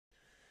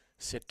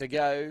Set to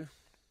go.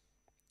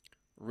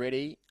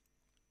 Ready.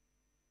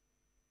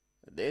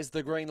 There's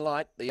the green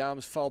light. The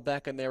arms fold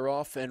back and they're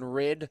off. And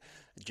Red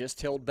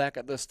just held back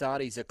at the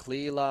start. He's a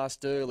clear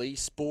last early.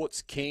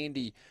 Sports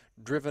Candy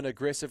driven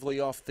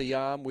aggressively off the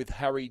arm with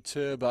Harry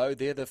Turbo.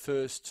 They're the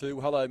first two.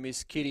 Hello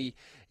Miss Kitty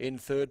in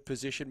third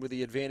position with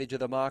the advantage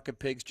of the marker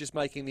pegs, just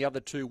making the other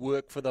two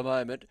work for the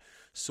moment.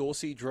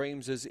 Saucy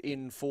Dreams is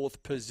in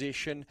fourth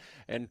position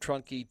and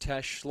Trunky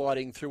Tash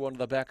sliding through onto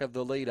the back of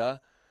the leader.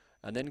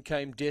 And then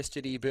came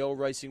Destiny Bell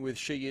racing with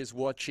She Is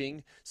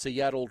Watching,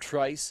 Seattle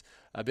Trace.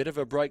 A bit of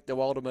a break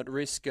to Ultimate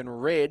Risk,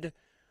 and Red,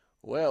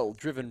 well,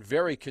 driven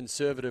very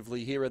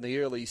conservatively here in the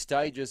early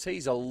stages.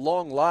 He's a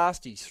long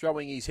last. He's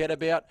throwing his head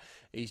about.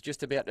 He's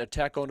just about to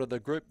attack onto the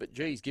group, but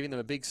geez, giving them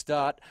a big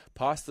start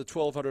past the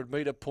 1200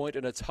 metre point,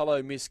 and it's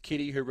Hello Miss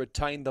Kitty who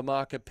retained the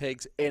marker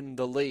pegs and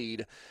the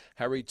lead.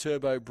 Harry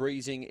Turbo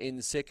breezing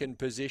in second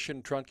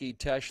position. Trunky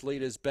Tash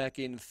leaders back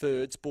in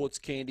third. Sports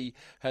Candy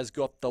has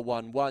got the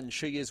 1-1.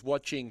 She Is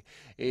Watching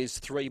is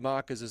three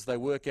markers as they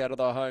work out of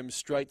the home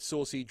straight.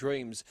 Saucy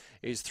Dreams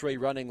is three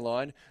running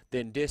line.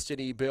 Then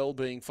Destiny Bell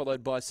being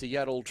followed by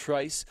Seattle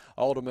Trace.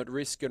 Ultimate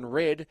Risk and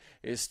Red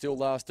is still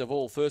last of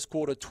all. First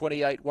quarter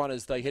 28-1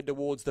 as they head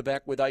towards the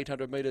back with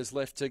 800 metres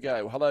left to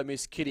go. Hello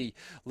Miss Kitty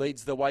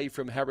leads the way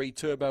from Harry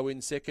Turbo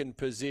in second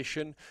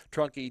position.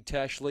 Trunky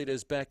Tash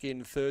leaders back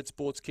in third.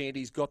 Sports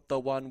Candy's got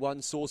the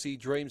 1-1. Saucy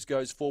Dreams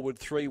goes forward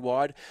three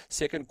wide.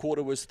 Second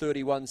quarter was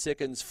 31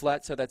 seconds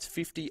flat, so that's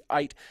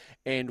 58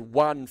 and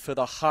 1 for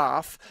the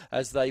half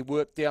as they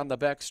work down the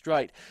back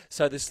straight.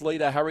 So this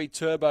leader Harry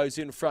Turbo's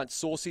in front.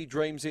 Saucy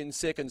Dreams in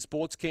second.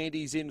 Sports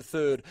Candy's in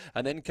third,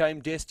 and then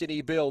came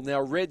Destiny Bell.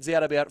 Now Red's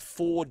out about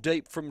 4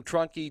 deep from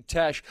Trunky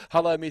Tash.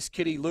 Hello Miss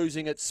Kitty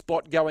losing its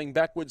spot, going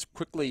backwards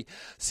quickly.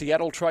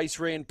 Seattle Trace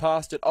ran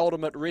past it.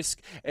 Ultimate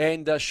Risk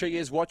and She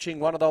Is Watching,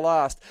 one of the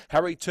last.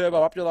 Harry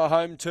Turbo up to the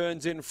home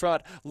turns in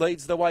front,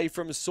 leads the way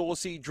from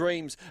Saucy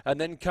Dreams, and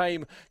then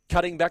came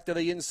cutting back to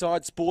the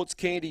inside Sports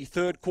Candy.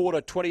 Third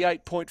quarter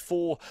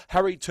 28.4.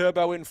 Harry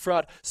Turbo in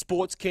front.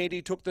 Sports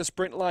Candy took the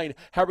sprint lane.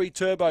 Harry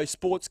Turbo,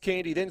 Sports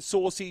Candy, then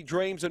Saucy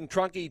Dreams and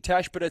Trunky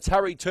Tash, but it's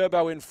Harry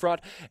Turbo in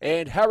front,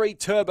 and Harry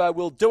Turbo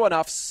will do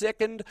enough.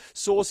 Second,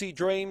 Saucy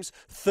Dreams.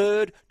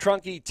 Third,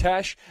 Trunky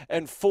Tash,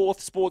 and fourth,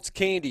 Sports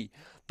Candy.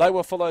 They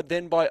were followed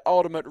then by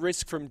Ultimate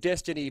Risk from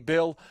Destiny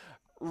Bell.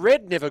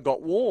 Red never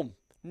got warm.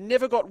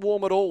 Never got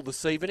warm at all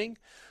this evening.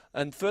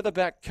 And further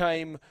back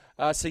came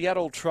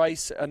Seattle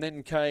Trace, and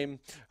then came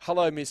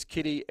Hello Miss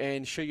Kitty,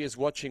 and She Is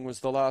Watching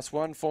was the last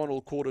one.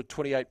 Final quarter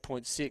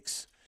 28.6.